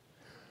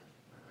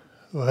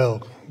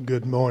Well,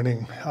 good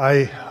morning.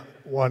 I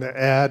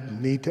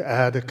need to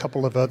add a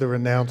couple of other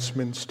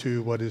announcements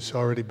to what has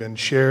already been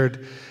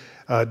shared.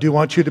 I do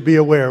want you to be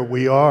aware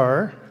we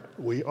are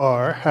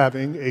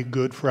having a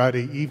Good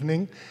Friday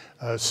evening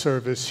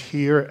service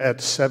here at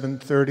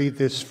 7:30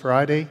 this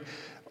Friday.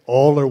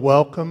 All are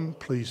welcome.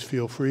 Please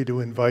feel free to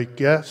invite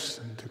guests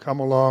and to come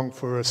along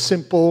for a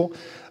simple,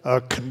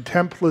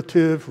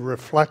 contemplative,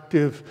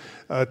 reflective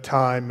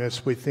time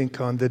as we think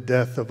on the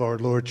death of our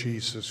Lord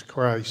Jesus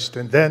Christ.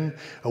 And then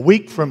a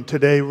week from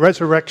today,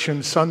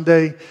 Resurrection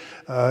Sunday,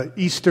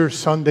 Easter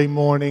Sunday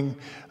morning,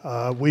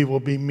 we will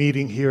be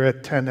meeting here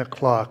at 10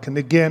 o'clock. And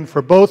again,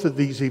 for both of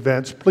these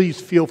events,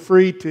 please feel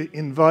free to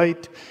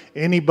invite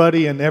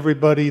anybody and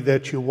everybody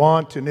that you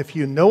want. And if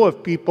you know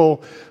of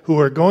people who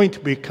are going to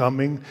be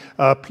coming,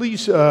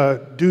 please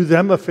do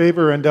them a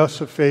favor and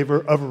us a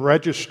favor of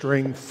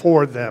registering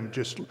for them.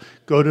 Just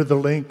go to the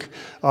link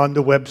on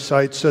the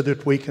website so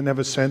that we can have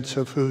a sense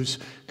of who's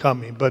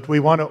coming. But we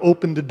want to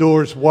open the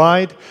doors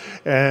wide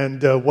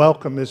and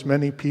welcome as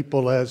many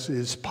people as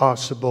is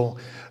possible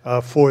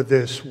for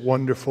this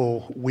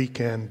wonderful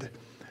weekend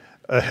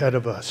ahead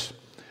of us.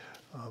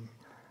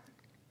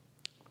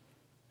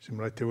 Seemed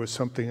like there was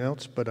something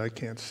else, but I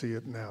can't see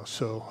it now.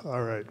 So,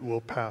 all right, we'll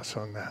pass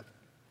on that.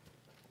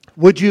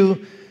 Would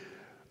you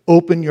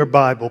open your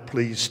Bible,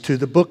 please, to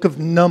the book of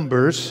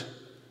Numbers,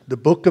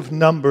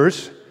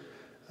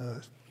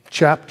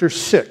 chapter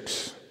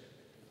 6.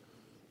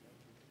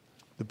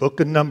 The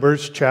book of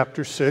Numbers,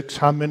 chapter 6.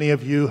 How many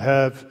of you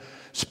have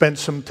spent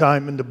some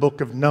time in the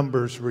book of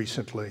Numbers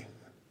recently?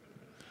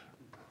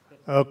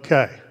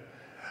 Okay,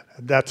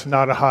 that's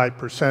not a high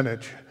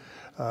percentage.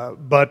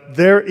 But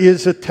there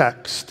is a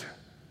text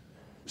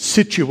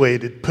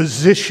situated,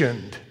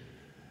 positioned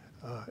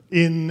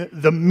in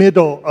the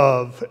middle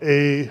of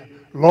a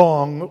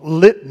long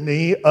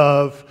litany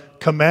of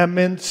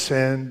commandments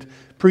and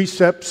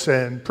precepts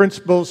and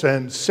principles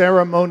and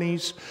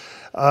ceremonies.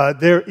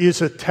 There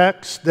is a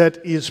text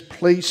that is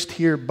placed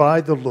here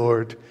by the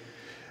Lord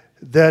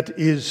that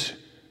is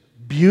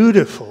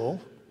beautiful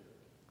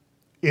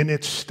in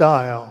its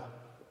style,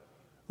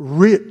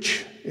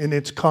 rich in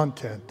its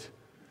content,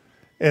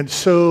 and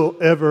so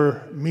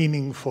ever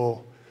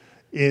meaningful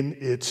in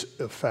its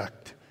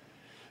effect.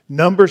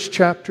 Numbers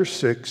chapter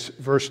 6,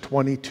 verse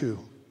 22.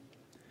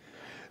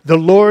 The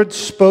Lord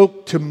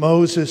spoke to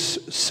Moses,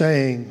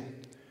 saying,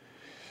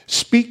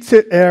 "Speak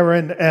to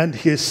Aaron and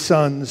his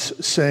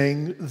sons,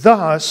 saying,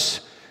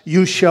 Thus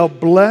you shall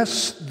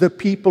bless the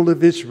people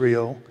of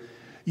Israel.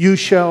 You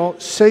shall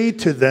say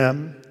to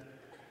them,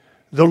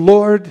 The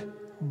Lord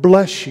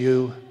bless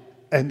you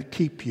and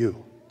keep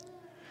you.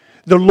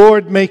 The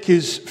Lord make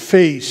his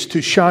face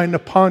to shine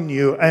upon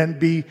you and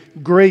be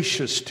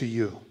gracious to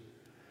you.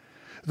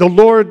 The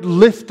Lord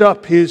lift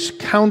up his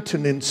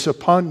countenance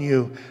upon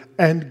you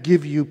and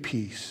give you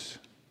peace.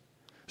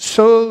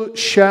 So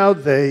shall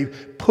they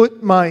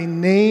put my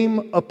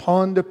name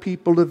upon the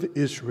people of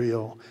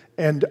Israel,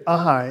 and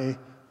I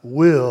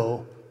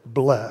will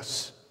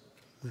bless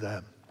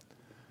them."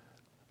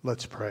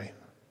 Let's pray.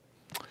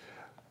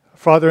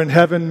 Father in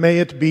heaven, may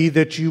it be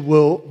that you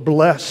will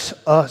bless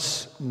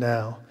us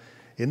now.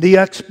 In the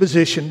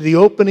exposition, the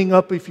opening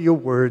up of your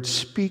word,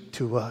 speak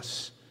to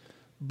us.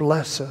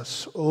 Bless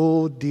us,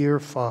 oh dear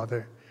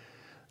Father,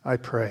 I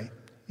pray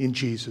in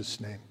Jesus'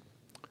 name.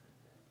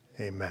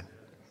 Amen.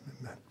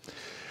 Amen.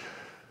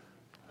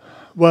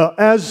 Well,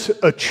 as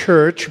a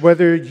church,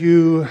 whether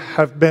you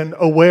have been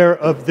aware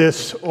of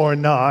this or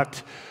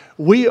not,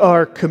 we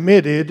are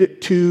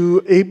committed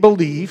to a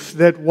belief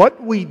that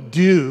what we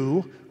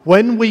do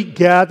when we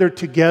gather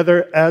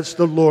together as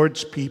the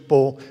Lord's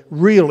people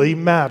really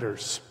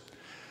matters.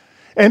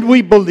 And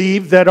we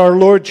believe that our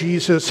Lord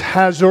Jesus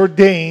has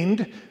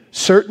ordained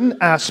certain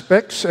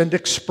aspects and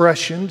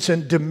expressions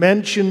and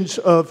dimensions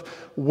of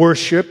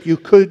worship. You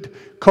could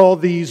call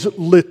these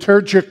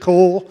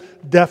liturgical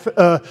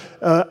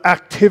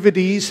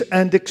activities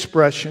and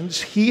expressions.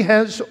 He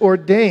has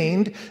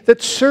ordained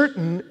that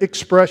certain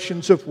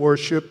expressions of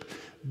worship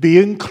be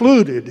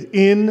included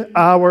in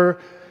our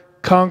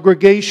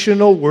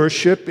congregational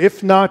worship,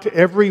 if not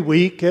every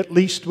week, at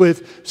least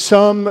with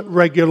some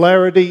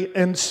regularity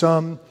and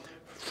some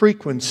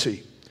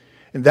frequency.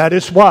 And that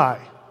is why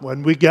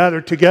when we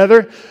gather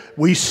together,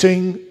 we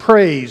sing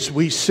praise,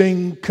 we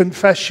sing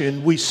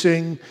confession, we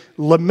sing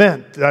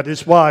lament. That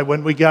is why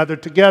when we gather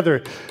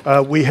together,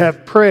 we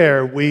have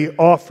prayer, we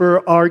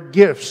offer our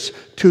gifts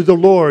to the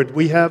Lord,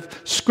 we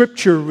have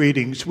scripture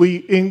readings,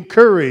 we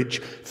encourage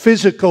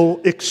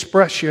physical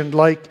expression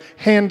like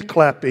hand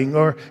clapping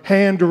or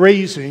hand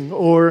raising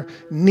or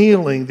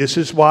kneeling. This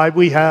is why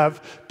we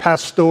have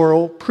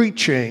pastoral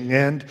preaching,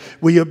 and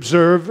we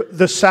observe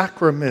the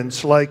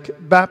sacraments like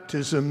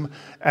baptism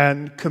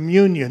and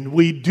communion.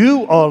 We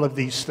do all of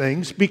these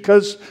things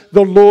because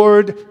the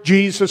Lord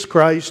Jesus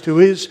Christ, who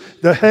is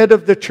the head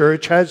of the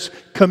church, has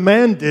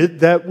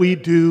commanded that we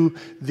do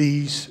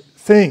these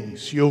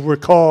things. You'll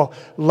recall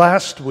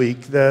last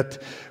week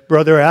that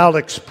Brother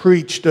Alex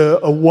preached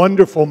a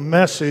wonderful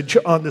message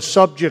on the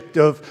subject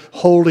of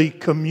Holy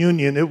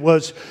Communion. It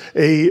was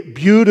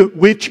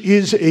which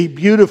is a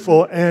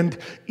beautiful and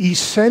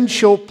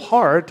essential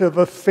part of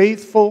a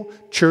faithful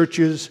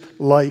church's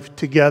life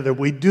together.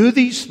 We do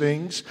these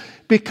things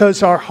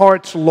because our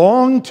hearts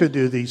long to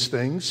do these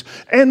things,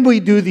 and we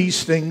do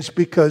these things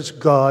because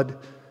God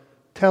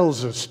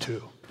tells us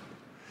to.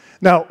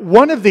 Now,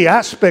 one of the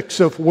aspects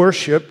of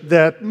worship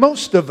that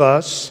most of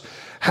us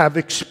have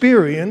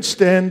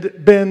experienced and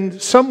been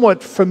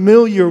somewhat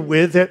familiar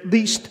with, at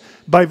least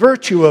by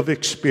virtue of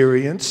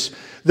experience,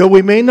 though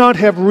we may not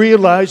have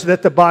realized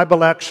that the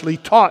Bible actually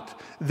taught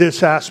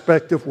this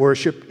aspect of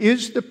worship,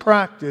 is the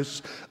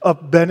practice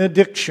of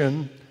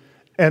benediction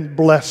and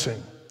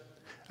blessing.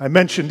 I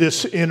mentioned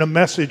this in a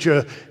message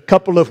a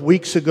couple of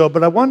weeks ago,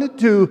 but I wanted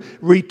to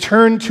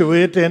return to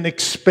it and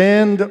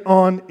expand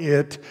on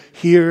it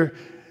here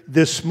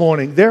this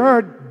morning. There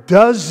are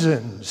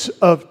dozens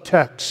of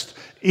texts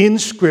in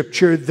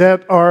Scripture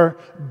that are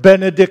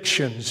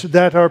benedictions,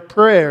 that are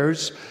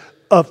prayers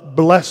of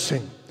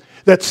blessing,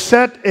 that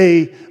set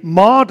a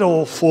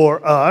model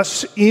for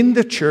us in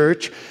the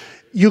church,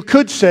 you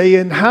could say,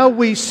 in how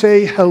we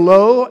say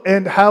hello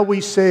and how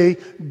we say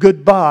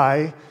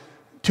goodbye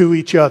to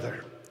each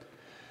other.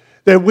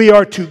 That we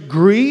are to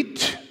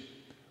greet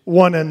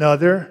one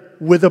another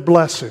with a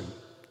blessing.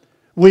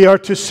 We are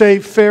to say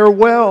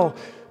farewell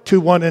to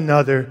one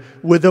another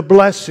with a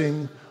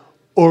blessing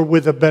or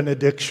with a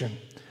benediction.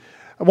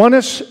 I want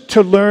us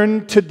to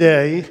learn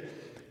today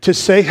to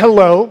say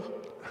hello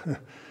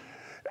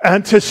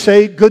and to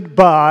say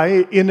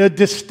goodbye in a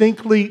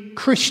distinctly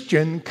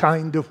Christian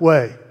kind of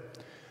way.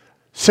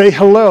 Say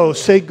hello,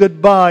 say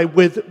goodbye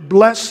with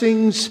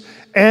blessings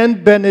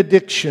and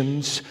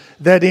benedictions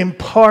that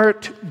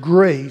impart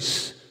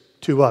grace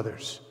to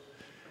others.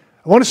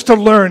 I want us to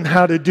learn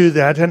how to do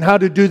that and how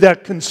to do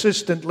that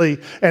consistently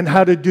and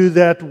how to do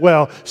that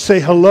well. Say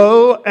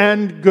hello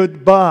and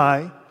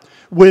goodbye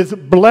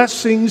with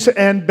blessings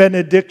and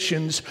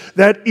benedictions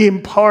that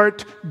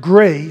impart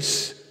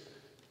grace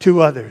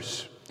to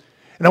others.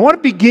 And I want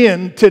to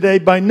begin today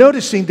by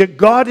noticing that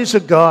God is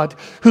a God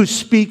who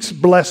speaks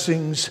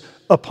blessings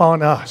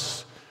upon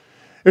us.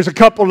 There's a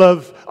couple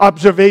of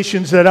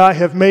observations that I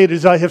have made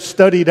as I have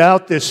studied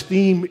out this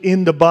theme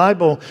in the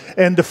Bible.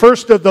 And the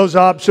first of those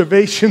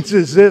observations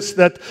is this,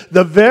 that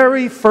the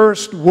very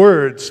first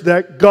words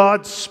that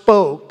God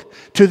spoke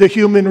to the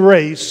human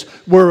race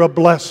were a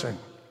blessing.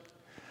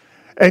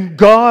 And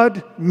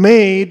God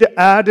made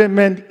Adam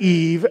and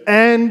Eve,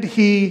 and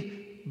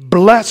He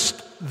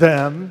blessed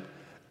them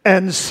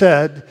and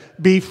said,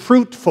 "Be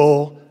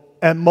fruitful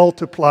and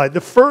multiply."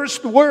 The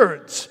first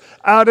words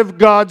out of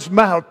God's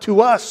mouth to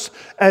us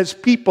as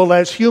people,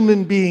 as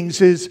human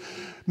beings, is,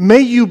 "May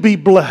you be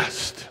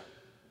blessed.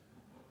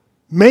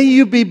 May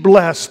you be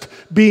blessed,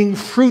 being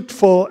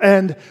fruitful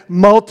and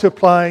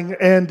multiplying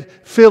and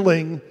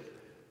filling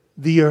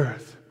the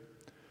earth."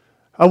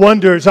 I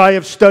wonder, as I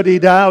have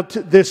studied out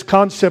this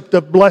concept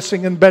of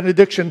blessing and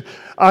benediction,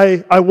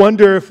 I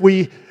wonder if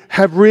we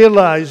have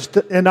realized,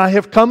 and I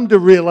have come to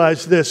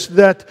realize this,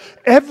 that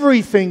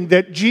everything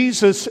that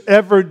Jesus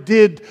ever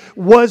did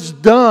was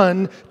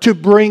done to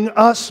bring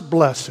us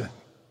blessing.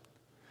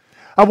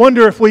 I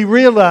wonder if we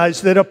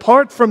realize that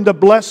apart from the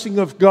blessing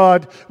of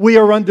God, we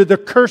are under the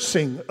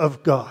cursing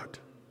of God.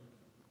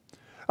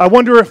 I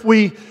wonder if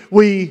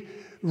we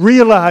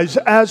realize,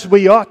 as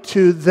we ought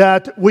to,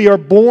 that we are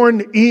born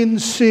in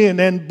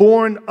sin and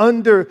born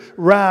under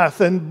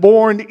wrath and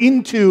born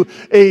into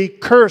a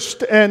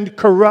cursed and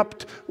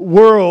corrupt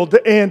world.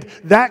 And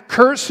that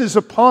curse is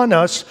upon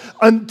us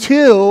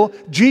until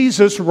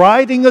Jesus,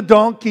 riding a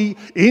donkey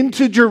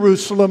into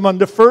Jerusalem on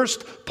the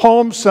first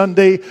Palm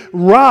Sunday,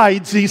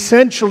 rides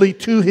essentially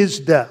to his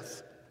death.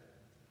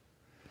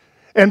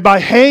 And by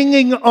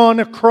hanging on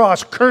a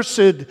cross,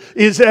 cursed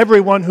is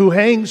everyone who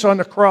hangs on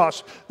a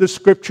cross, the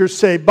Scriptures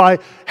say. By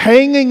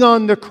hanging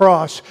on the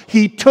cross,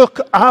 He took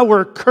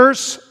our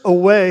curse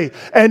away,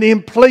 and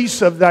in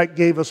place of that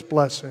gave us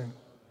blessing.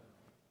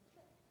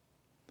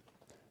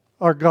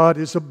 Our God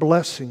is a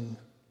blessing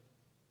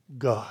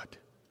God.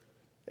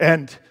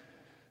 And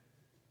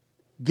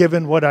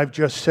given what I've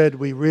just said,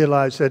 we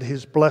realize that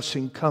His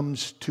blessing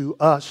comes to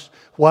us,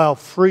 while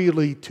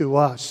freely to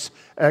us,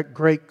 at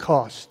great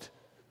cost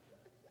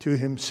to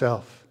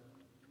Himself.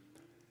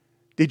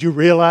 Did you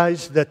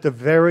realize that the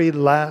very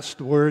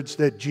last words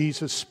that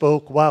Jesus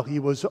spoke while He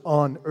was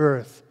on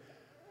earth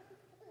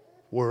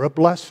were a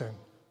blessing?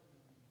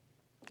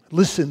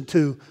 Listen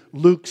to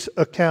Luke's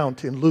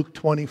account in Luke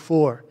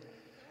 24.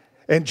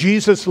 "And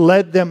Jesus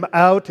led them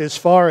out as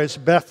far as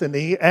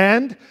Bethany,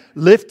 and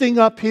lifting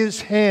up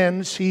His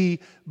hands, He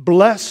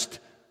blessed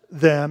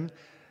them.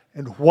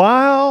 And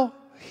while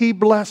He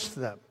blessed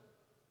them,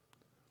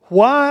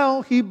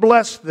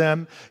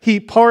 He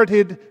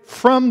parted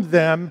from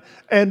them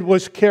and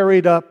was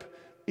carried up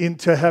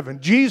into heaven."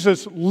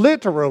 Jesus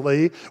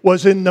literally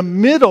was in the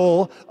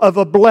middle of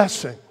a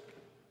blessing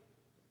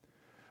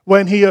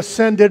when He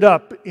ascended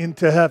up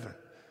into heaven.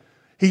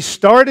 He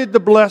started the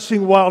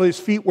blessing while his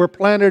feet were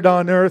planted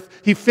on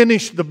earth. He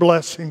finished the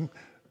blessing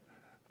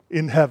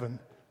in heaven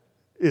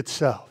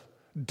itself.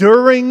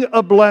 During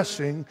a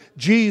blessing,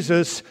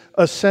 Jesus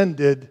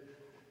ascended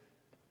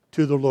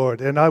to the Lord.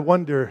 And I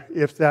wonder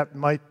if that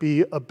might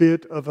be a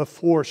bit of a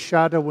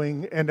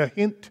foreshadowing and a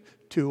hint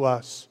to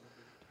us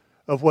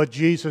of what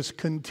Jesus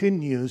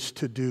continues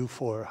to do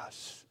for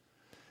us.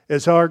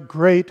 As our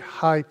great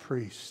high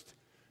priest,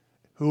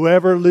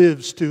 whoever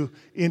lives to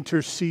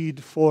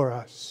intercede for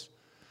us,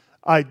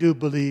 I do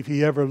believe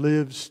he ever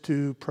lives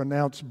to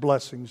pronounce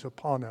blessings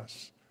upon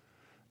us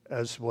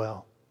as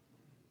well.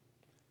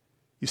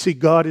 You see,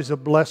 God is a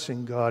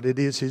blessing God. It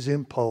is his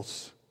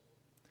impulse.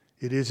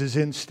 It is his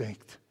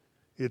instinct.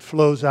 It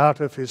flows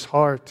out of his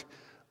heart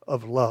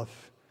of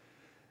love.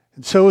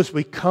 And so as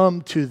we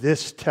come to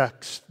this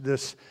text,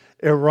 this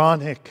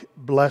Aaronic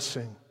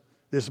blessing,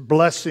 this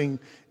blessing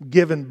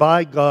given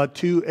by God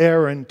to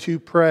Aaron to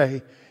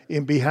pray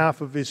in behalf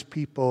of his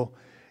people,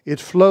 it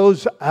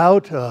flows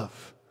out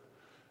of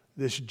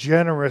this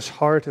generous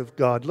heart of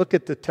God. Look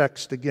at the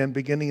text again,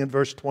 beginning in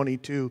verse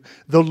 22.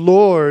 The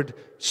Lord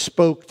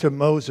spoke to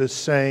Moses,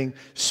 saying,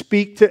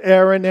 "Speak to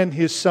Aaron and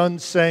his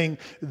sons, saying,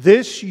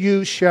 this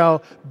you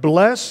shall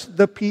bless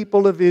the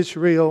people of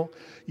Israel.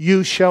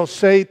 You shall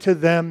say to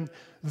them,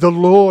 the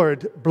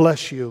Lord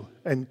bless you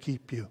and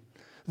keep you.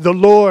 The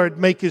Lord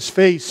make his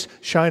face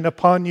shine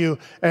upon you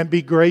and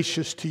be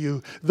gracious to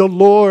you. The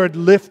Lord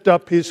lift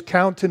up his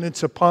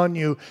countenance upon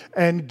you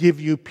and give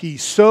you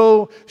peace.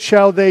 So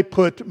shall they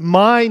put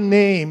my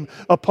name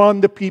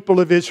upon the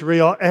people of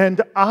Israel, and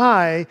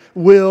I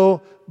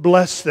will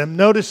bless them."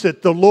 Notice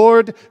that the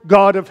Lord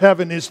God of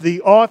heaven is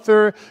the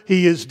author,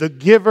 he is the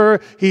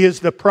giver, he is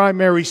the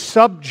primary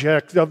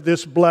subject of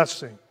this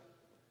blessing.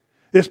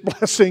 This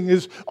blessing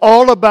is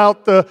all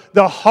about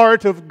the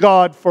heart of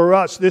God for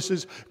us. This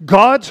is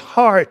God's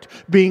heart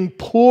being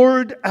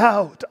poured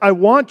out. I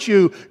want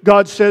you,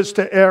 God says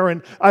to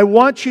Aaron, I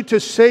want you to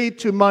say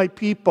to my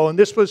people, and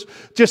this was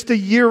just a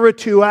year or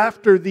two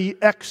after the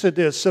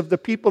exodus of the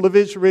people of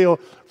Israel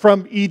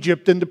from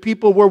Egypt, and the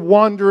people were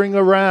wandering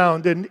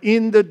around and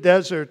in the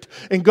desert,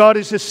 and God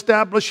is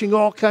establishing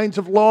all kinds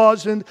of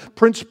laws and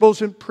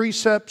principles and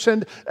precepts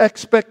and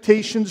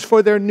expectations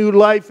for their new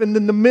life. And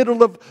in the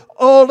middle of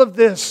all of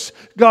this,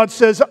 God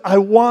says, I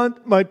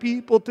want my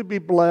people to be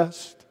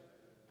blessed.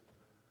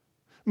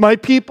 My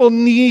people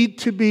need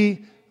to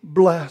be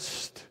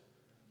blessed.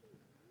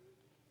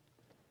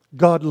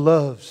 God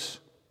loves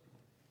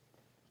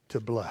to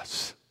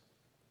bless.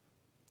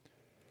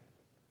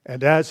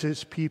 And as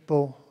his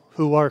people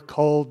who are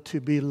called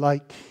to be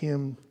like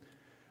him,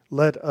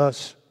 let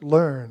us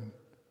learn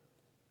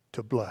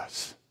to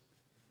bless,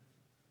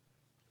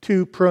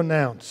 to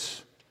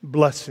pronounce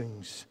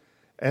blessings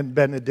and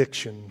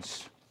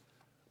benedictions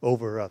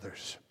over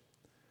others.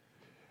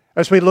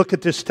 As we look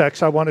at this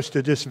text, I want us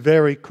to just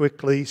very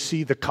quickly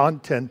see the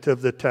content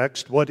of the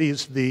text. What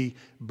is the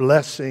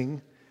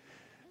blessing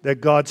that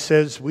God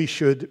says we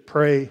should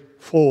pray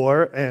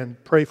for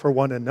and pray for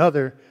one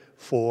another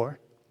for?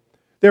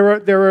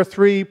 There are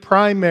three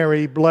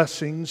primary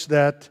blessings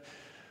that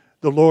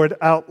the Lord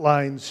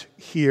outlines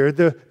here.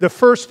 The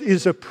first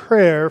is a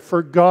prayer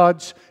for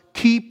God's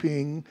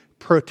keeping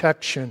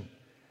protection.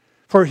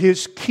 For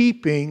his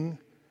keeping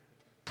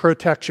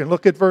protection.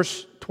 Look at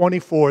verse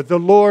 24. The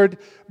Lord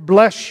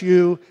bless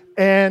you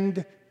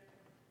and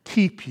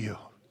keep you.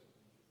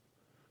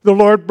 The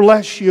Lord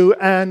bless you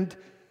and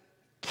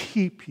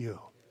keep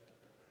you.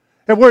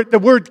 The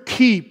word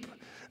keep,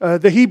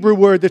 the Hebrew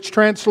word that's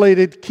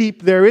translated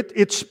keep there,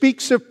 it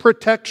speaks of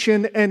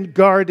protection and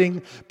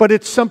guarding, but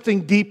it's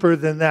something deeper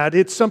than that.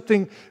 It's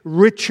something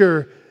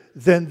richer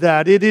than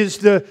that. It is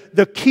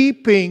the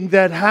keeping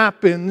that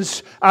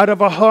happens out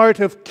of a heart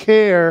of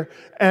care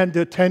and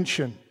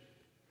attention.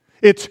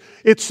 It's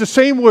the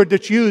same word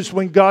that's used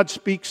when God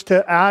speaks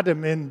to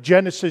Adam in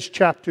Genesis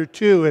chapter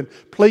 2 and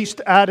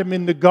placed Adam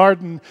in the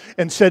garden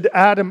and said,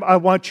 Adam, I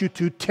want you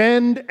to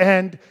tend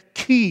and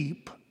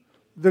keep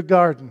the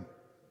garden.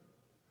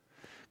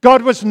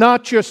 God was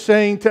not just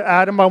saying to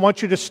Adam, I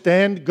want you to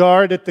stand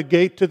guard at the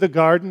gate to the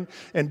garden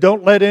and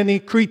don't let any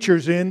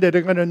creatures in that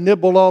are going to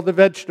nibble all the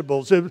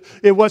vegetables.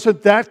 It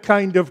wasn't that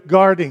kind of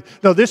guarding.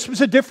 No, this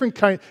was a different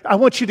kind. I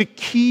want you to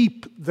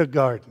keep the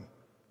garden.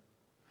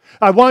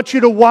 I want you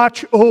to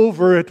watch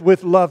over it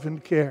with love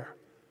and care.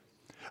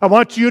 I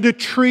want you to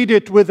treat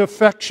it with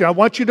affection. I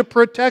want you to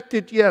protect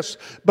it, yes,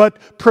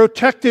 but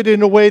protect it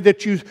in a way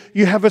that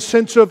you have a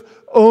sense of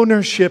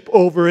ownership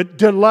over it,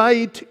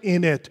 delight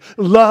in it,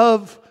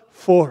 love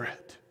for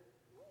it.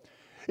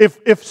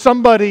 If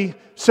somebody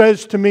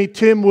says to me,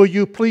 Tim, will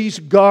you please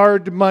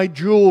guard my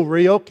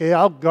jewelry? Okay,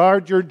 I'll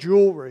guard your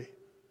jewelry.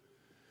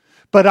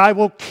 But I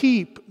will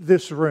keep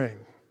this ring.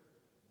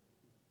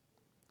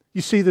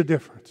 You see the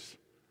difference?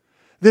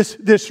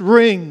 This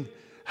ring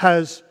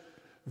has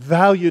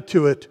value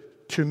to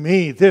it to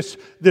me.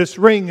 This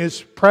ring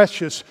is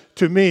precious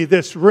to me.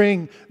 This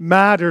ring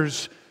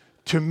matters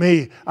to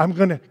me. I'm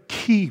going to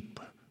keep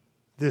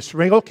this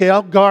ring. Okay,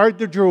 I'll guard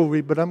the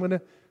jewelry, but I'm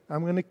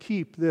going to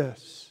keep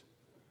this.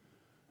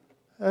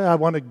 I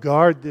want to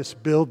guard this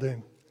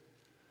building,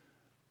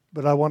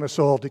 but I want us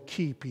all to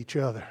keep each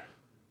other.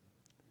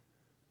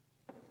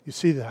 You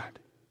see that?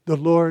 The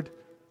Lord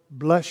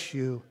bless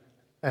you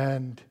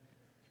and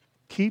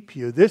keep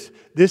you. This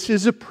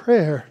is a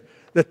prayer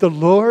that the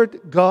Lord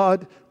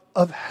God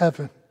of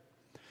heaven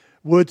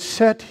would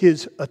set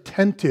His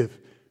attentive,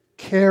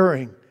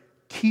 caring,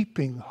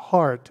 keeping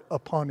heart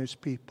upon His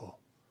people.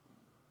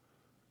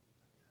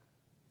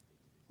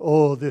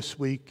 Oh, this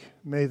week,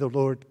 may the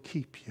Lord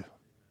keep you.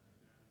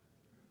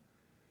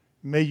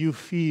 May you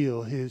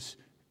feel His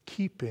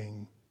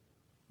keeping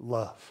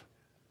love.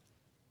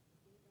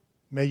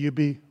 May you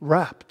be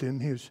wrapped in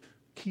His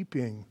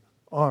keeping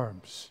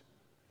arms,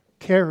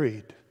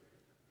 carried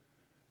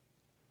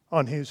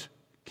on His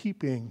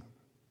keeping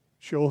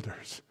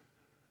shoulders.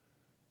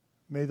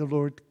 May the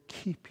Lord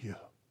keep you.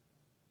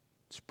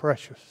 It's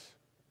precious.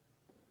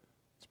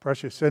 It's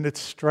precious. And it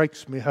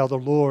strikes me how the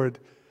Lord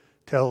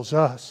tells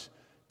us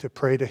to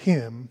pray to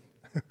Him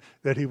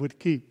that He would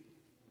keep.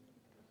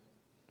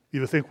 You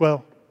would think,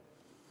 well,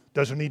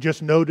 doesn't He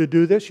just know to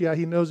do this? Yeah,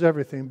 He knows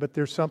everything, but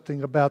there's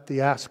something about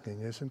the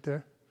asking, isn't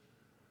there?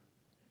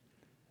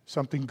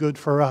 Something good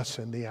for us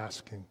in the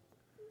asking.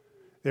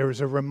 There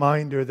is a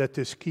reminder that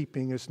this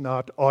keeping is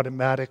not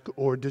automatic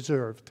or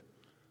deserved.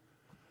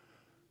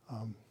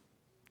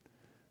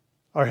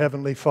 Our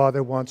Heavenly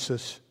Father wants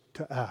us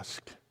to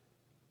ask,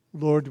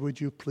 Lord, would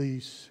you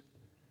please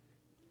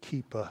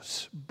keep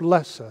us,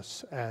 bless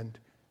us, and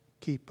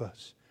keep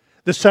us.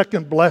 The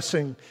second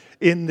blessing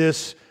in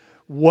this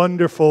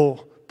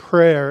wonderful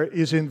prayer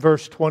is in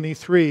verse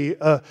 23,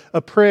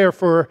 a prayer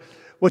for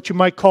what you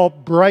might call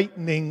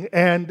brightening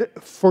and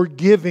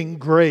forgiving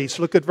grace.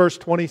 Look at verse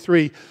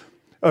 23.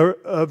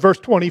 Verse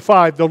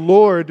 25, the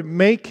Lord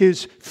make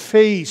His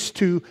face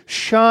to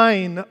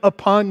shine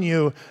upon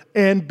you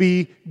and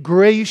be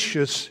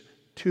gracious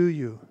to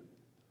you.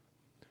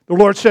 The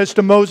Lord says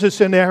to Moses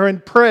and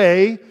Aaron,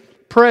 pray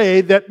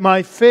that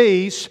my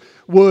face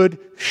would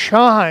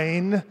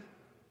shine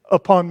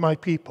upon my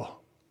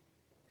people.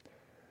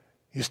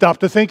 You stop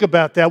to think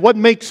about that. What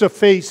makes a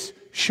face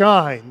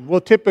shine? Well,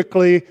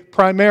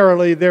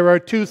 primarily, there are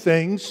two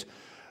things.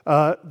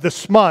 The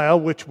smile,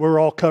 which we're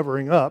all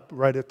covering up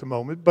right at the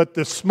moment, but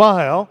the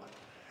smile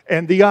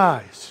and the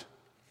eyes.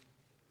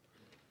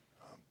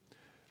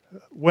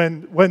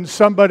 When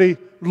somebody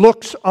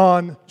looks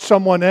on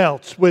someone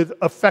else with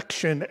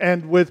affection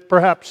and with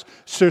perhaps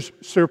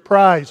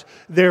surprise,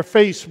 their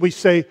face, we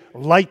say,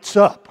 lights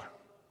up.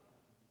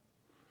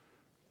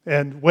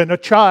 And when a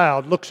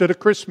child looks at a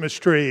Christmas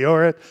tree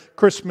or at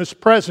Christmas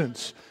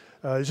presents,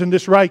 isn't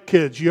this right,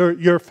 kids?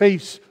 Your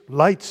face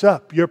lights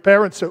up. Your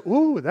parents say,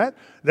 ooh,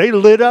 they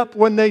lit up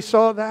when they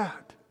saw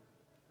that.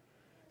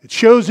 It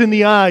shows in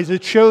the eyes.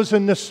 It shows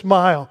in the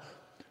smile.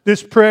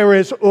 This prayer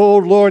is, oh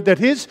Lord, that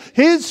His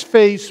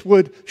face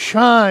would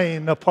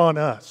shine upon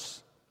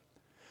us.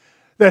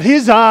 That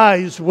His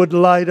eyes would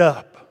light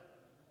up.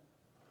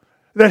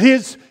 That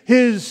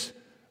His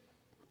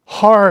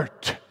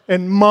heart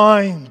and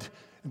mind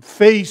and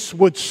face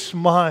would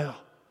smile.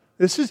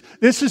 This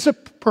is a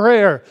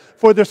prayer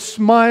for the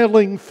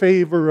smiling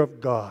favor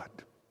of God.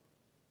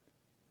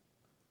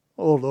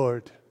 Oh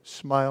Lord,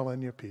 smile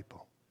on your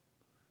people.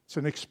 It's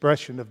an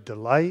expression of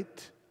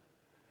delight.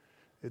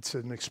 It's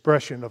an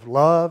expression of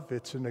love.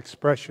 It's an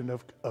expression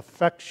of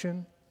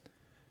affection.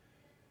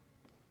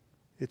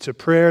 It's a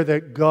prayer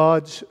that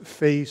God's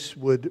face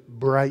would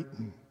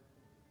brighten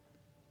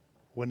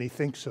when He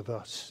thinks of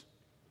us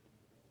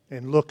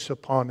and looks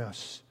upon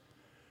us.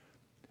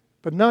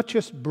 But not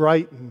just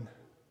brighten.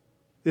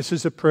 This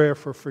is a prayer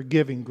for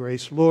forgiving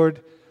grace.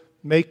 Lord,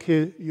 may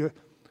the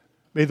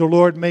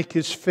Lord make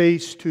His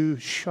face to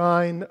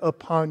shine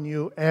upon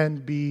you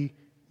and be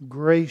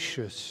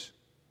gracious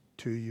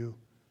to you.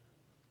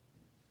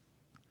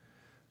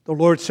 The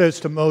Lord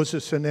says to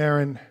Moses and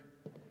Aaron,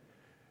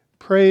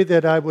 pray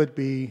that I would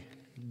be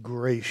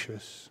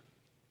gracious.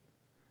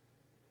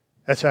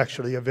 That's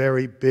actually a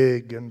very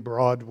big and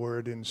broad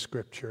word in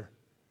Scripture.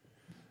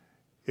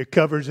 It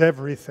covers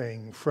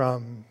everything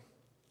from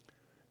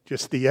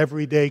just the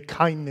everyday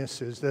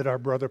kindnesses that our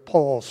brother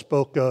Paul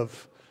spoke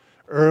of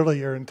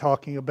earlier in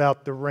talking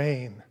about the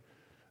rain.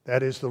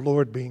 That is the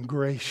Lord being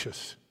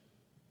gracious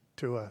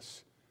to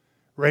us.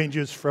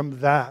 Ranges from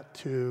that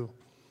to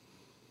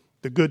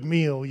the good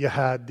meal you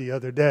had the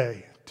other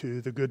day, to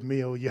the good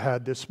meal you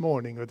had this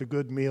morning, or the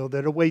good meal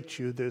that awaits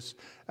you this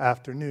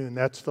afternoon.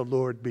 That's the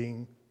Lord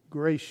being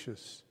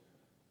gracious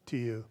to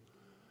you.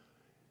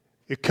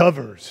 It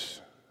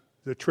covers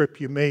the trip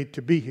you made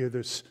to be here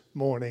this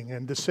morning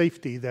and the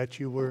safety that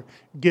you were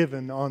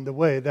given on the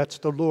way. That's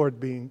the Lord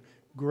being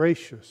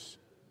gracious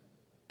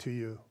to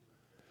you.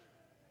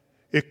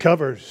 It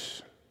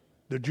covers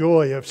the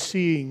joy of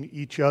seeing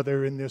each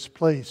other in this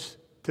place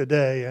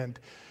today. And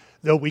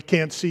though we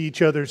can't see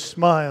each other's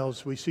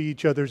smiles, we see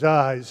each other's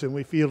eyes and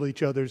we feel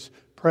each other's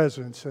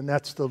presence. And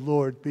that's the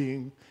Lord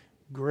being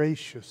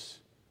gracious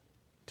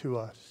to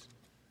us.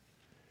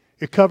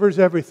 It covers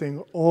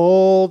everything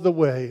all the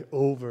way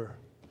over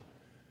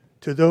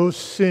to those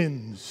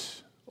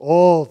sins,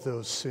 all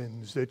those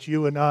sins that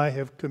you and I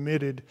have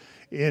committed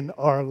in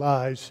our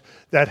lives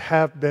that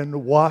have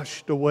been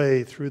washed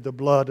away through the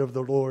blood of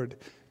the Lord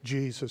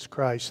Jesus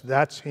Christ.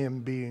 That's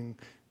Him being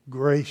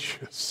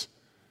gracious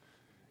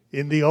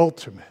in the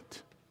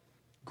ultimate,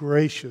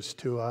 gracious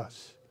to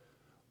us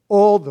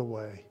all the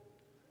way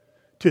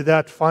to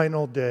that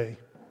final day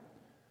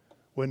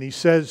when He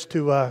says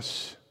to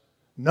us,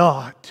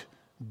 not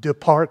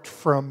depart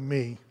from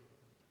me,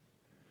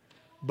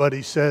 but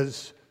He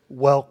says,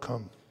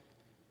 welcome,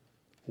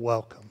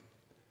 welcome.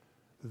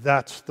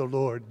 That's the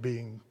Lord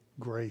being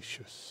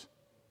gracious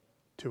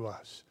to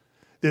us.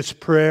 This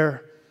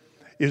prayer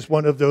is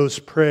one of those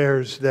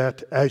prayers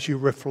that as you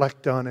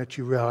reflect on it,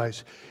 you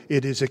realize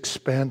it is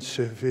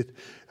expansive.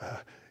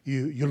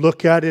 You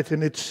look at it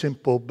and it's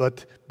simple,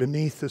 but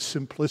beneath the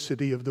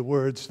simplicity of the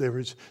words, there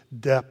is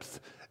depth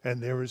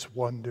and there is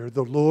wonder.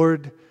 The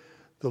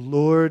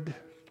Lord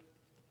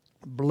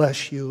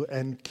bless you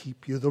and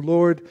keep you. The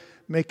Lord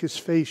make His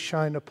face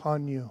shine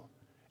upon you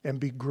and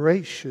be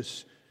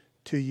gracious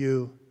to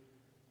you.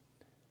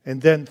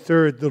 And then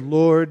third, the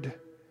Lord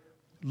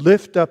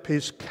lift up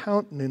His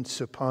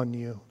countenance upon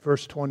you.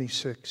 Verse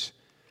 26,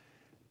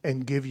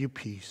 and give you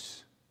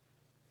peace.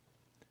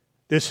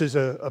 This is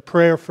a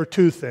prayer for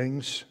two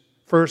things.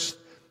 First,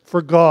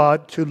 for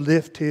God to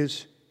lift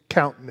His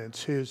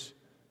countenance, His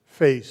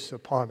face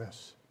upon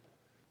us.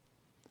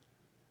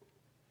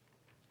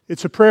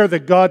 It's a prayer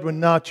that God would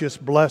not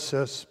just bless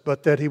us,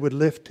 but that He would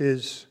lift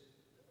His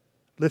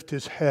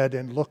head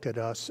and look at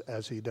us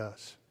as He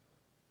does.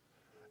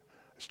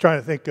 I was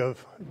trying to think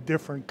of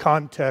different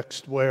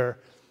contexts where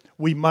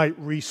we might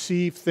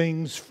receive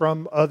things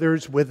from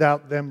others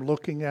without them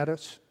looking at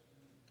us.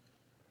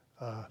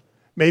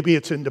 Maybe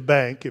it's in the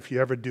bank, if you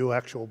ever do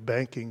actual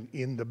banking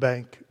in the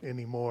bank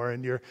anymore,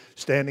 and you're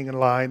standing in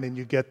line and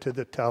you get to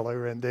the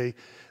teller and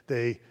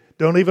they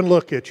don't even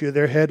look at you.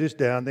 Their head is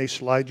down. They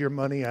slide your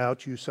money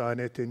out. You sign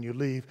it and you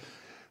leave.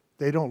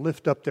 They don't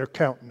lift up their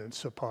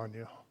countenance upon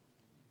you.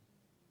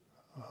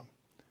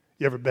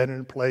 You ever been in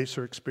a place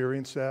or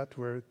experienced that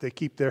where they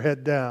keep their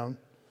head down?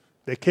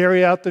 They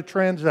carry out the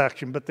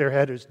transaction, but their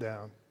head is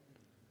down.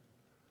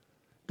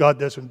 God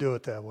doesn't do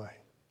it that way.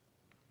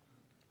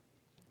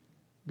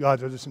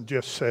 God doesn't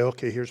just say,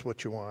 okay, here's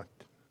what you want.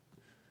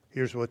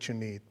 Here's what you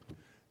need.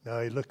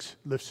 No, He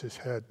lifts His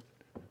head,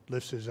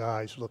 lifts His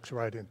eyes, looks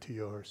right into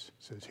yours,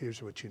 says,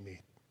 here's what you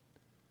need.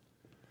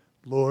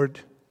 Lord,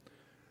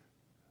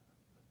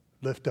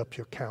 lift up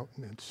your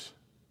countenance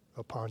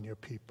upon your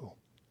people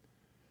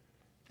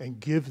and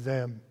give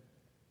them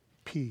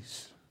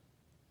peace.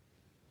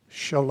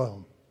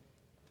 Shalom.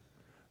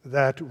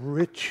 That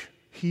rich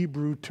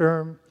Hebrew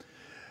term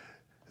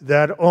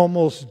that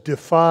almost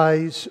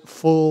defies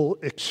full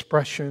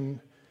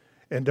expression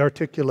and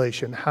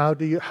articulation. How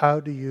do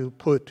you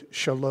put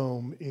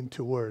shalom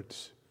into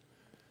words?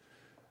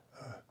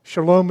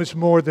 Shalom is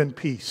more than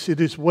peace. It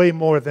is way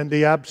more than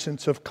the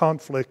absence of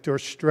conflict or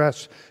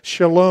stress.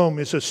 Shalom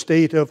is a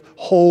state of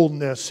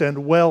wholeness and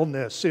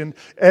wellness in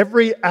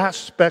every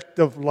aspect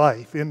of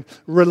life, in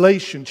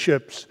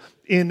relationships,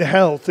 in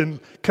health, in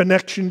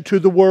connection to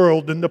the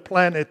world and the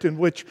planet in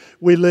which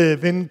we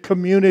live, in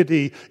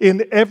community,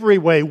 in every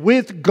way.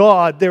 With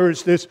God, there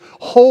is this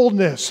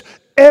wholeness.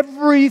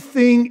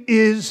 Everything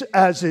is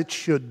as it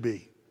should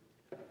be.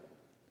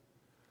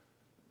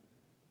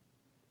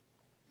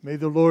 May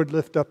the Lord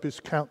lift up His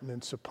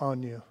countenance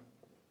upon you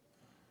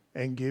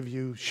and give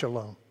you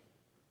shalom.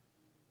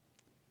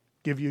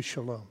 Give you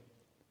shalom.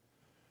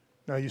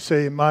 Now you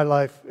say, in my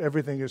life,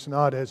 everything is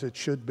not as it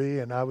should be,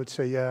 and I would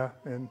say, yeah,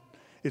 and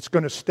it's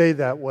going to stay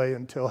that way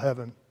until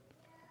heaven.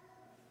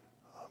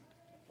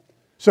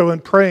 So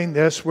in praying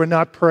this, we're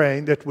not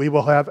praying that we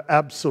will have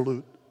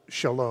absolute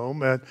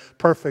shalom and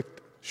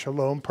perfect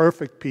shalom,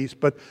 perfect peace,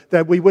 but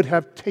that we would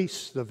have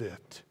tastes of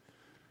it.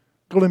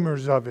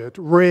 Glimmers of it,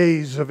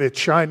 rays of it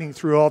shining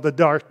through all the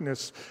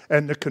darkness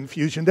and the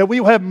confusion. That we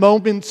will have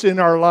moments in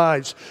our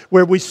lives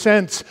where we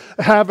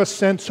have a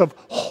sense of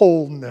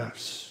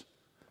wholeness.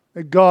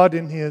 That God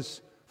in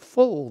His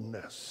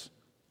fullness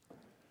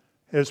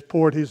has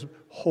poured His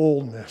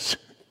wholeness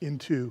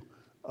into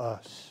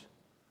us.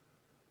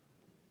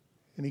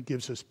 And He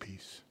gives us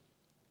peace.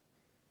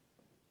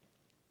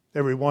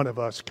 Every one of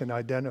us can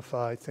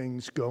identify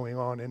things going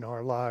on in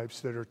our lives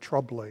that are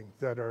troubling,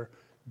 that are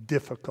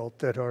difficult,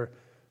 that are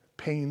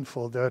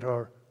painful, that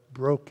are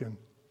broken.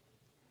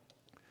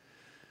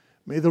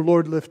 May the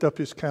Lord lift up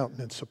His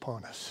countenance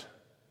upon us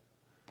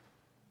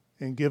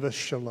and give us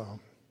shalom.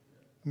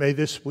 May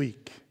this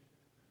week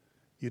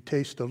you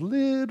taste a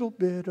little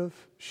bit of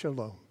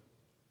shalom.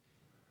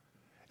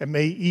 And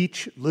may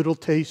each little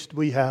taste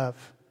we have,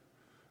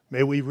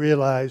 may we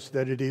realize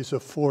that it is a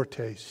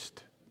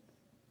foretaste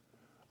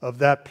of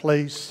that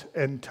place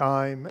and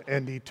time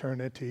and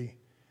eternity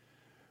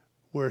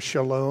where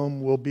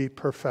shalom will be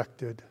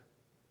perfected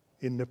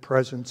in the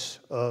presence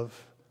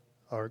of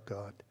our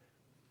God.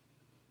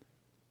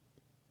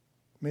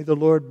 May the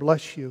Lord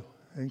bless you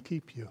and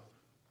keep you.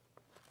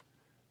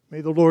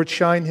 May the Lord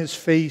shine His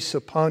face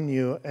upon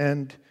you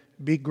and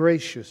be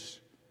gracious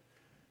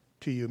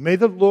to you. May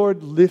the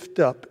Lord lift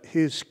up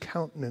his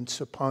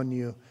countenance upon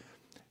you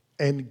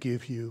and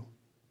give you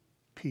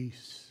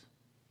peace.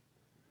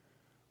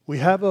 We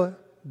have a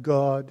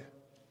God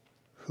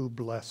who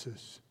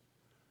blesses.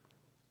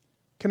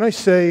 Can I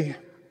say,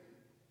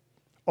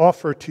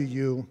 offer to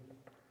you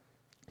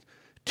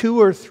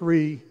 2 or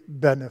 3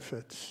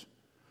 benefits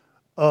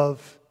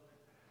of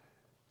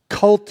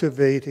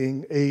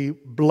cultivating a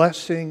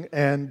blessing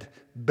and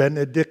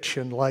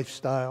benediction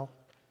lifestyle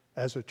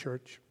as a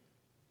church?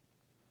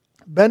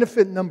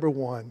 Benefit number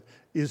 1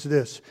 is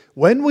this.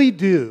 When we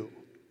do,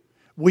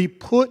 we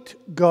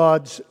put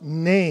God's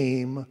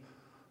name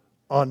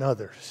on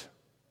others.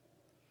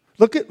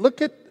 Look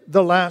at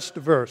the last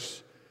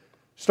verse.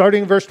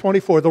 Starting in verse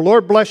 24, the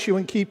Lord bless you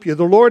and keep you.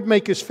 The Lord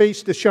make his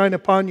face to shine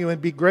upon you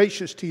and be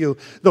gracious to you.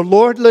 The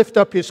Lord lift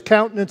up his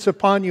countenance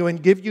upon you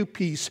and give you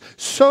peace.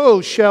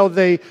 So shall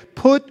they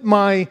put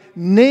my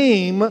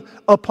name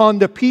upon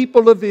the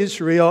people of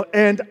Israel,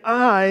 and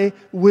I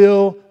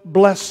will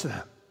bless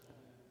them.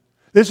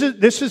 This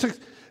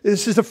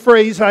is a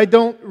phrase I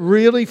don't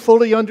really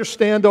fully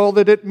understand all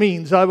that it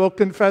means, I will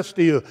confess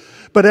to you.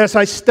 But as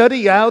I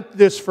study out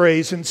this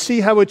phrase and see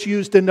how it's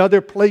used in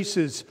other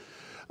places,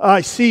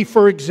 I see,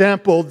 for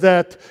example,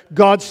 that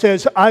God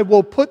says, I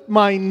will put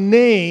my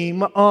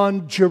name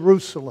on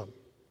Jerusalem.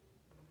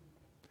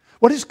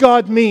 What does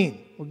God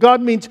mean? Well,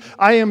 God means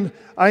I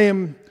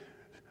am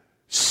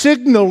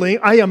signaling,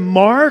 I am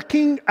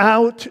marking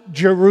out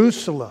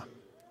Jerusalem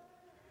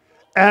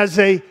as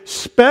a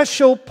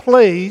special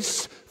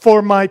place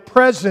for my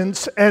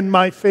presence and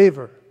my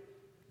favor.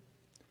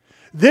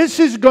 This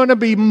is going to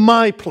be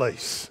my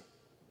place.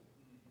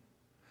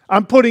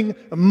 I'm putting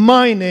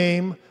my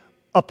name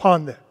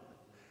upon them.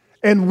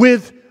 And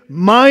with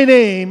my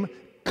name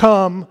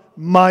come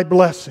my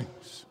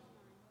blessings.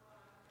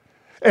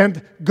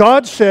 And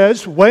God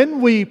says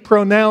when we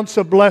pronounce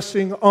a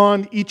blessing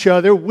on each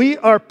other, we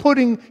are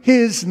putting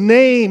his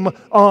name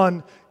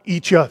on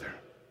each other.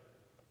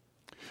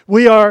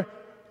 We are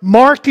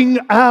marking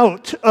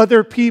out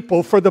other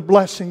people for the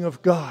blessing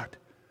of God.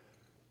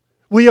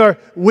 We are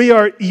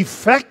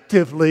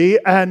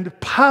effectively and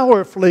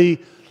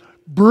powerfully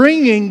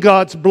bringing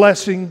God's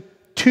blessing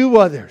to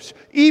others,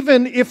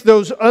 even if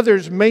those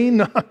others may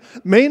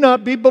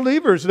not be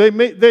believers. They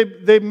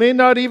may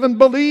not even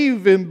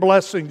believe in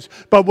blessings.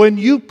 But when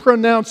you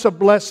pronounce a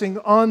blessing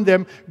on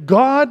them,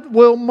 God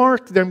will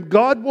mark them.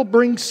 God will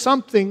bring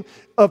something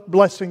of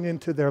blessing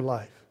into their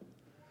life.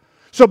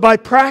 So by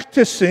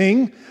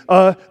practicing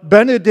a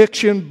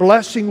benediction,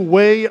 blessing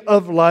way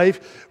of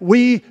life,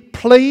 we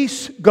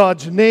place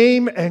God's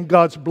name and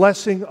God's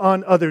blessing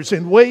on others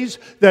in ways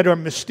that are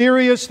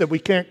mysterious, that we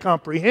can't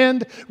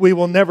comprehend. We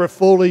will never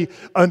fully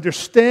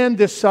understand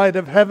this side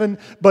of heaven,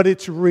 but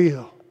it's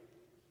real.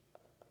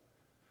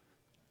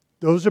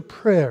 Those are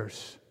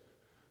prayers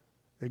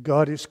that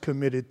God is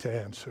committed to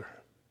answer.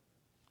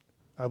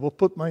 I will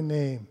put my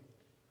name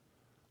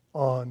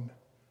on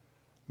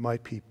my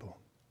people.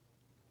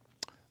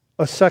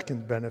 A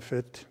second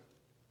benefit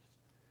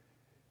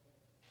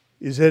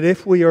is that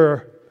if we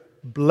are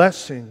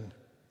blessing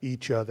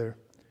each other,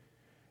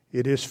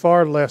 it is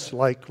far less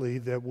likely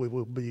that we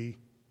will be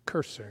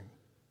cursing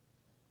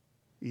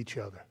each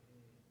other.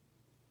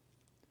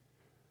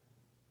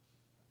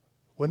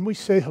 When we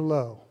say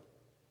hello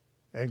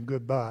and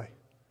goodbye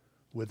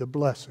with a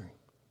blessing,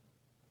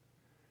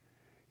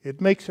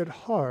 it makes it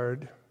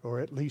hard, or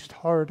at least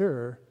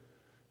harder,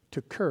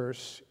 to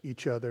curse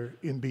each other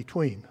in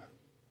between.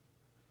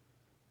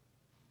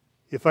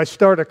 If I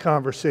start a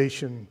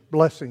conversation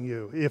blessing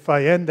you, if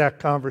I end that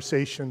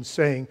conversation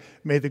saying,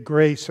 may the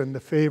grace and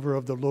the favor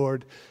of the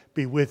Lord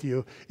be with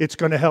you, it's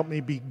going to help me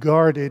be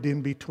guarded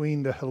in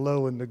between the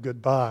hello and the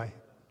goodbye.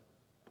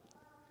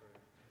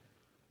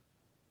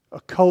 A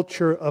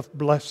culture of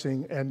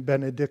blessing and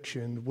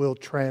benediction will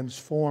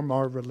transform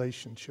our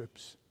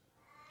relationships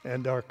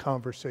and our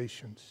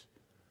conversations.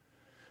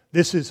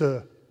 This is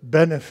a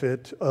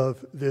benefit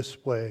of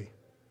this way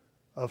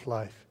of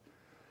life.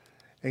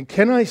 And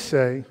can I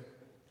say,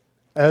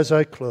 as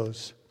I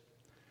close,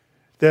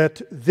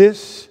 that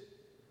this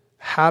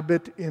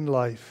habit in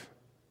life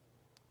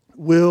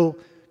will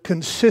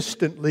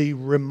consistently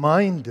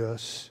remind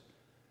us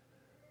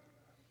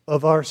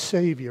of our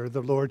Savior,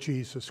 the Lord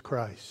Jesus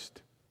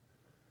Christ,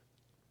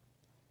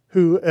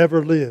 who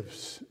ever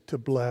lives to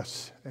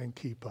bless and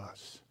keep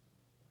us.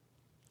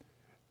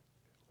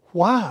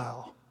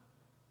 While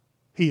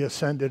he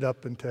ascended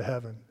up into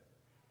heaven,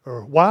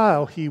 or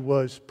while he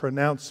was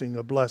pronouncing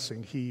a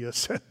blessing, he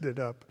ascended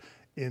up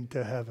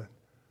into heaven.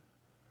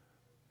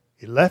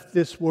 He left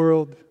this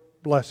world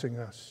blessing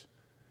us.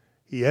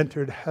 He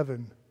entered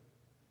heaven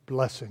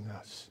blessing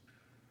us.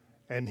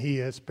 And he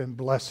has been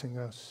blessing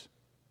us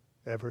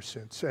ever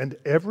since. And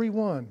every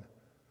one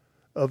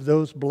of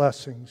those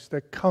blessings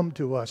that come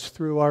to us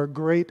through our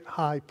great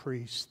high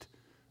priest,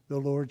 the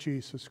Lord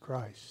Jesus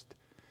Christ,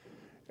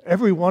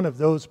 every one of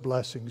those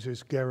blessings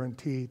is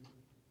guaranteed.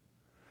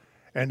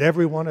 And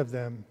every one of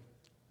them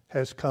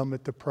has come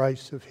at the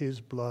price of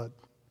his blood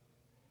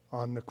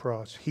on the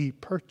cross. He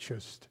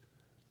purchased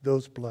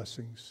those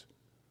blessings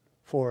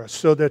for us,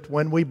 so that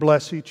when we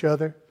bless each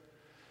other,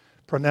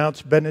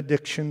 pronounce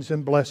benedictions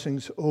and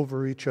blessings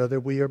over each other,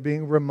 we are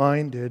being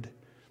reminded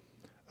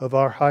of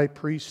our high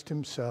priest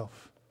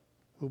himself,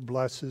 who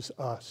blesses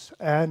us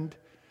and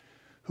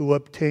who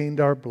obtained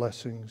our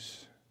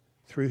blessings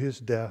through his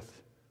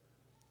death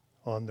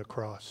on the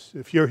cross.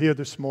 If you're here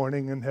this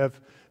morning and have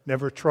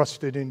never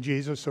trusted in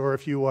Jesus, or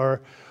if you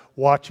are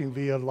watching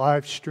via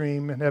live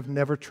stream and have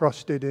never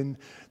trusted in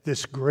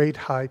this great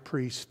high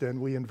priest, then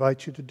we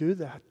invite you to do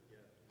that.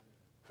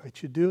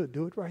 Invite you to do it.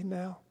 Do it right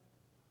now.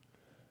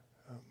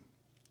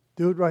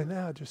 Do it right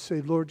now. Just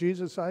say, Lord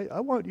Jesus, I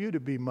want you to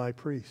be my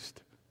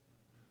priest.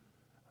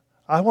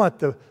 I want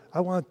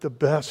the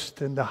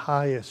best and the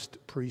highest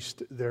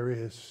priest there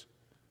is,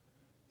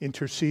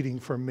 interceding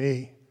for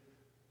me.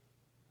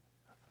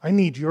 I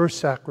need your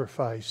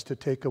sacrifice to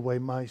take away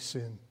my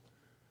sin.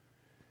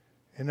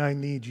 And I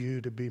need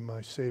you to be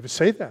my Savior.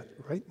 Say that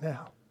right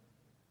now.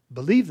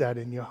 Believe that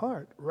in your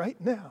heart right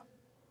now.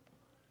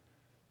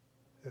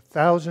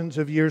 Thousands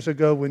of years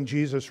ago, when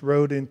Jesus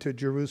rode into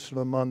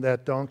Jerusalem on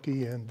that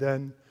donkey and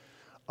then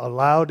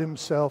allowed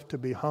himself to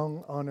be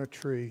hung on a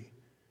tree,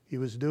 he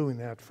was doing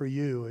that for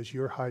you as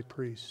your high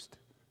priest.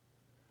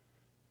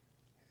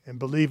 And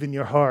believe in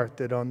your heart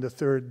that on the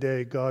third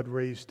day God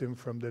raised him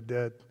from the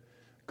dead.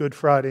 Good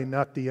Friday,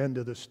 not the end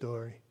of the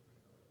story.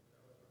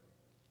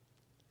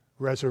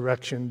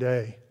 Resurrection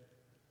Day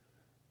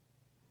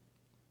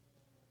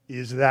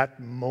is that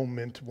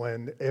moment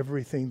when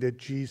everything that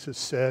Jesus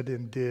said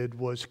and did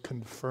was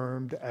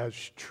confirmed as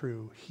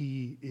true.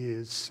 He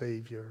is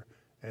Savior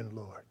and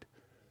Lord.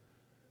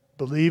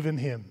 Believe in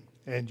him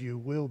and you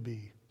will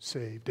be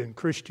saved. And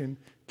Christian,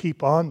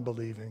 keep on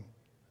believing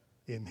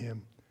in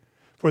him.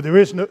 For there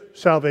is no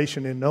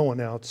salvation in no one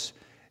else,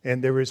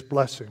 and there is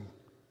blessing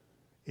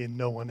in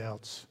no one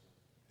else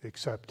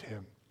except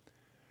him.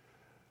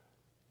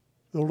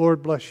 The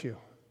Lord bless you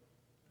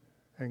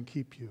and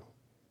keep you.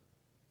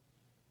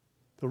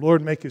 The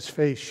Lord make his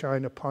face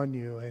shine upon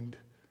you and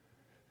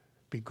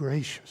be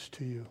gracious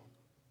to you.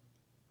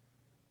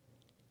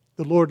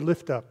 The Lord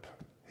lift up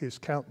his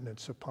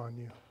countenance upon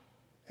you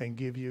and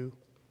give you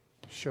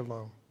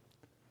shalom.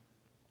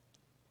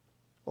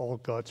 All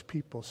God's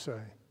people say,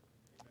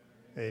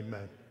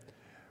 amen.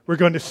 We're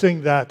going to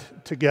sing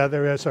that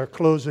together as our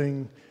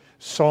closing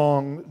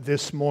song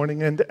this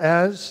morning. And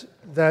as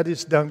that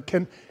is done,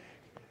 can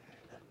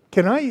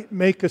I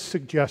make a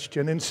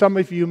suggestion? And some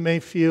of you may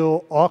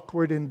feel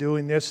awkward in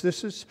doing this.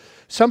 This is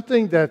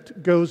something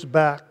that goes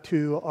back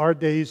to our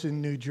days in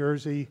New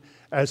Jersey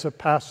as a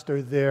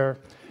pastor there.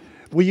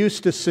 We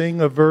used to sing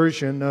a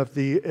version of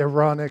the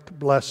Aaronic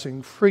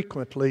blessing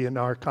frequently in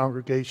our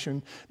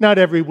congregation. Not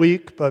every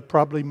week, but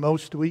probably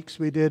most weeks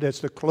we did as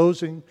the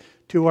closing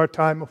to our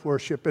time of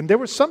worship. And there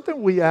was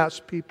something we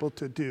asked people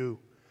to do.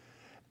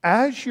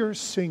 As you're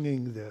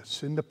singing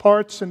this, in the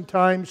parts and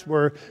times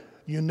where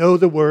you know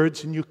the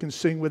words and you can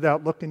sing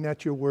without looking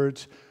at your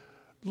words,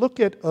 look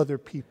at other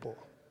people.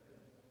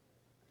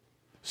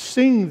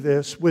 Sing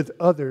this with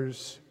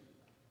others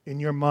in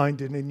your mind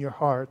and in your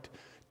heart.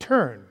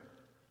 Turn.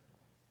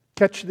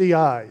 Catch the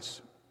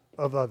eyes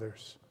of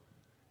others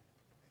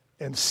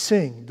and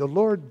sing, "The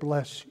Lord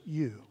bless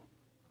you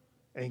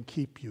and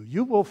keep you."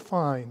 You will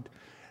find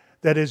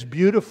that as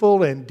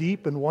beautiful and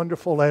deep and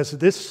wonderful as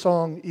this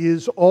song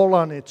is all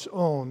on its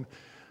own,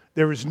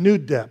 there is new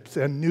depth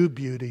and new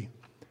beauty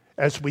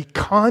as we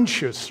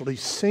consciously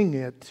sing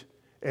it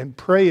and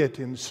pray it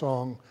in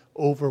song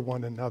over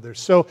one another.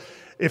 So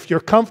if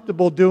you're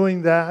comfortable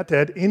doing that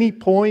at any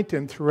point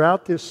and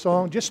throughout this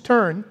song, just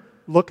turn,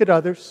 look at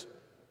others,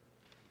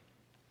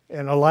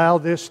 and allow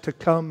this to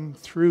come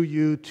through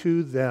you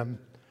to them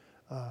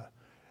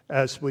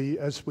as we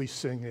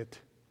sing it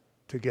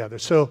together.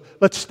 So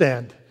let's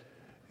stand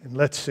and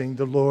let's sing,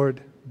 "The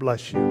Lord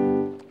bless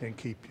you and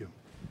keep you."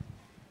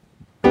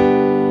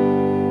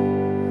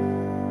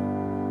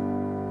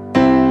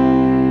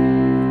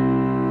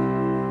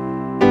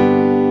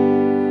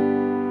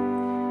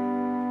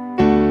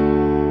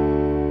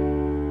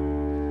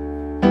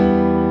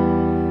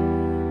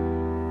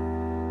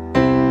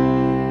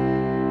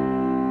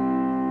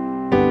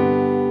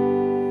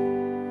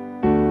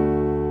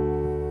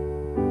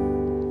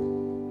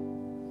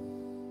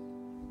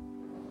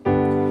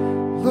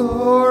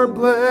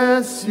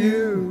 Bless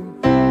you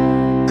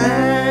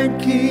and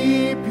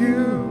keep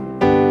you.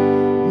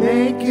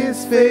 Make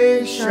his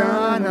face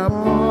shine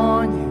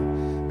upon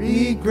you.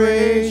 Be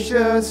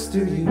gracious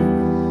to you.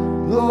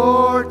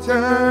 Lord,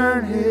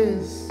 turn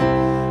his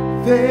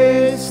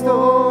face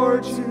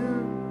toward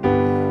you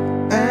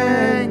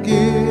and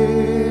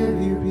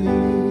give you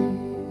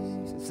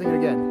peace. Sing it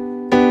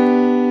again.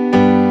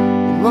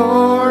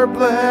 Lord,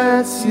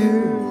 bless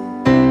you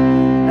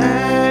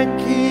and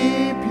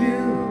keep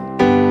you.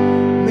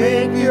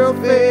 Make your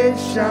face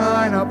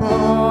shine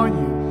upon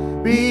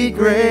you. Be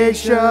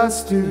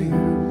gracious to you.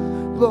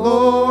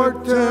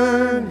 Lord,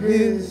 turn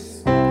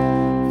his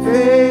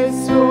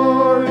face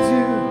towards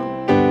you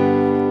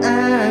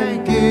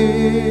and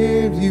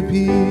give you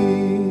peace.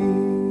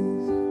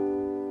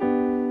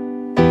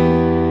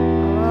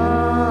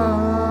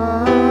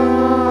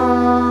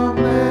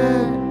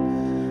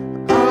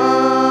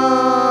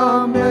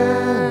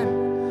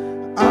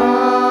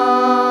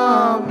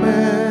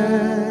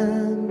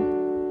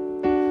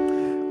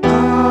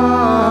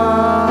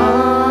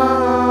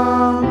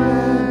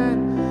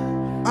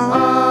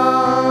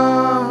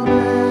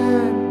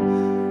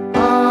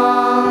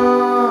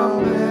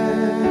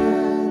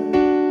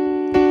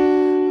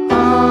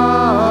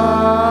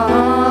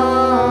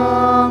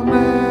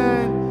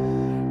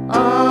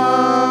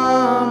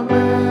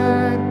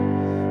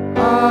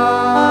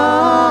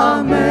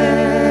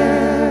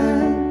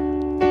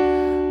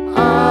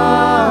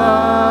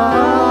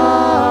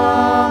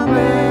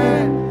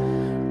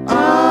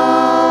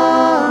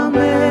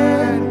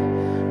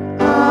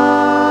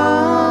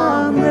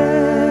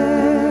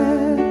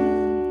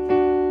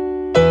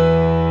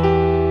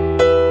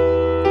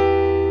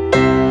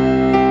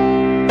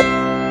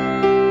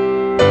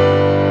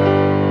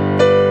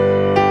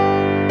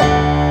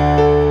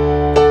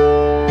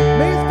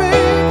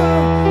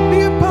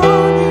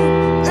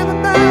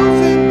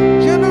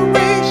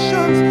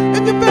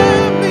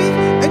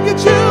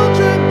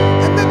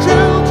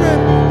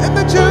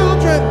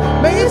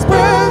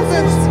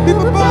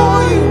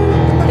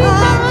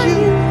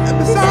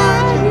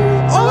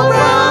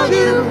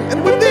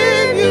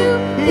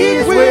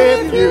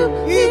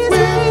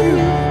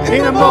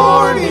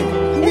 morning,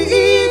 in the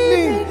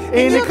evening,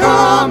 in the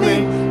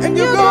coming, and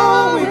you're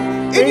going,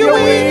 and you're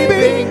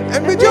weeping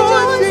and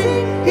rejoicing.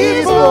 He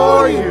is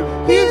for you.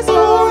 He is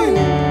for you.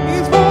 He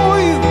is for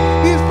you.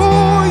 He is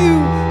for you.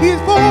 He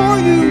is for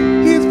you.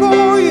 He is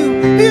for you.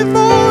 He is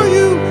for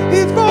you. He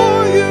is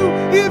for you.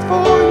 He is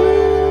for you.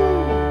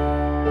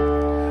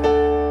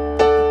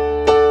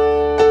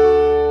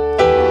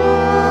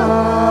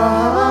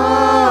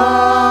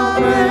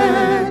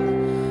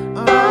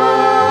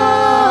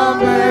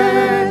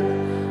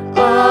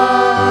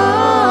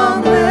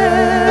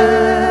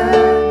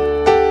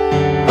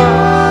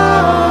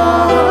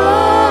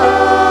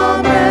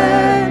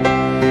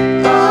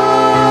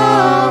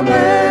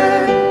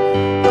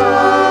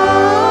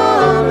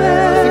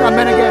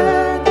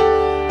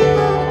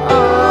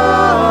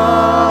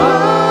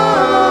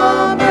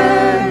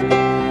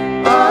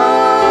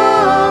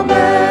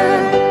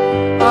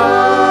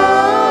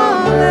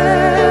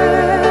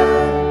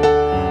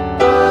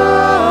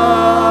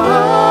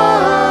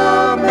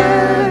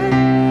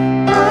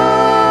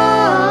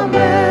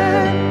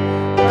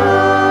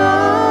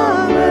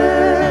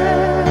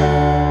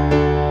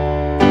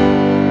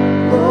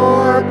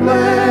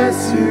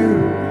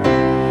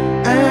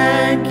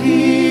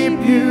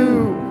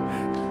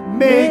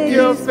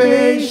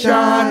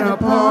 Shine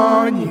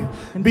upon you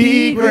and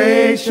be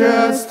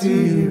gracious to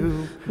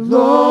you.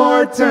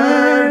 Lord,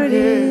 turn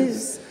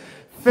his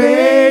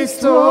face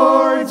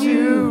towards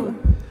you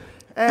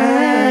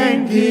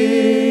and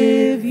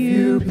give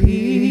you peace.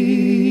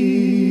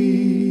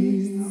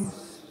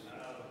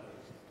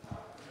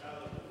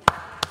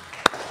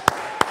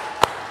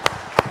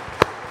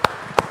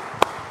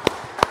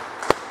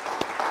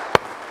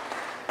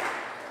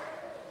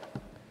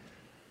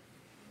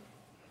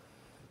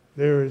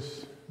 There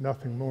is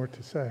nothing more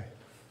to say.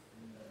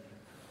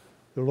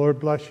 The Lord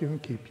bless you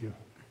and keep you.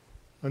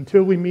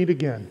 Until we meet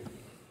again,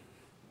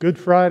 Good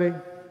Friday,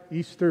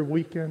 Easter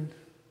weekend,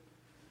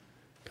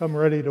 come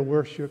ready to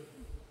worship.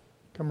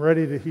 Come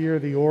ready to hear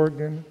the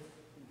organ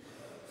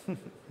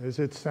as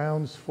it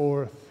sounds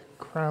forth.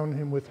 Crown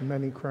him with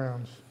many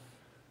crowns.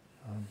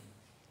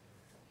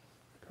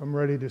 Come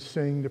ready to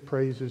sing the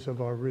praises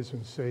of our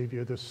risen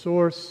Savior, the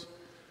source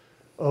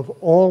of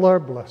all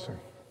our blessing,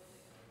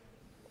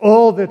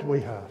 all that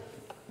we have,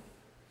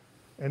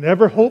 and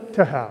ever hope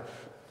to have,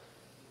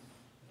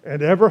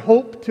 and ever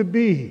hope to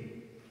be,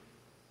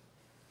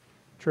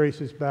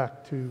 traces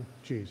back to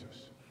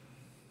Jesus.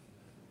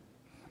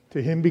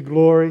 To him be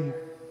glory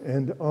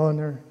and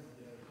honor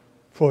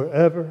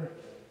forever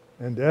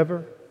and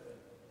ever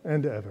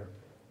and ever.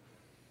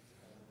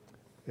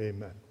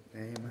 Amen.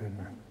 Amen.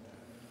 Amen.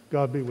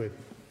 God be with you.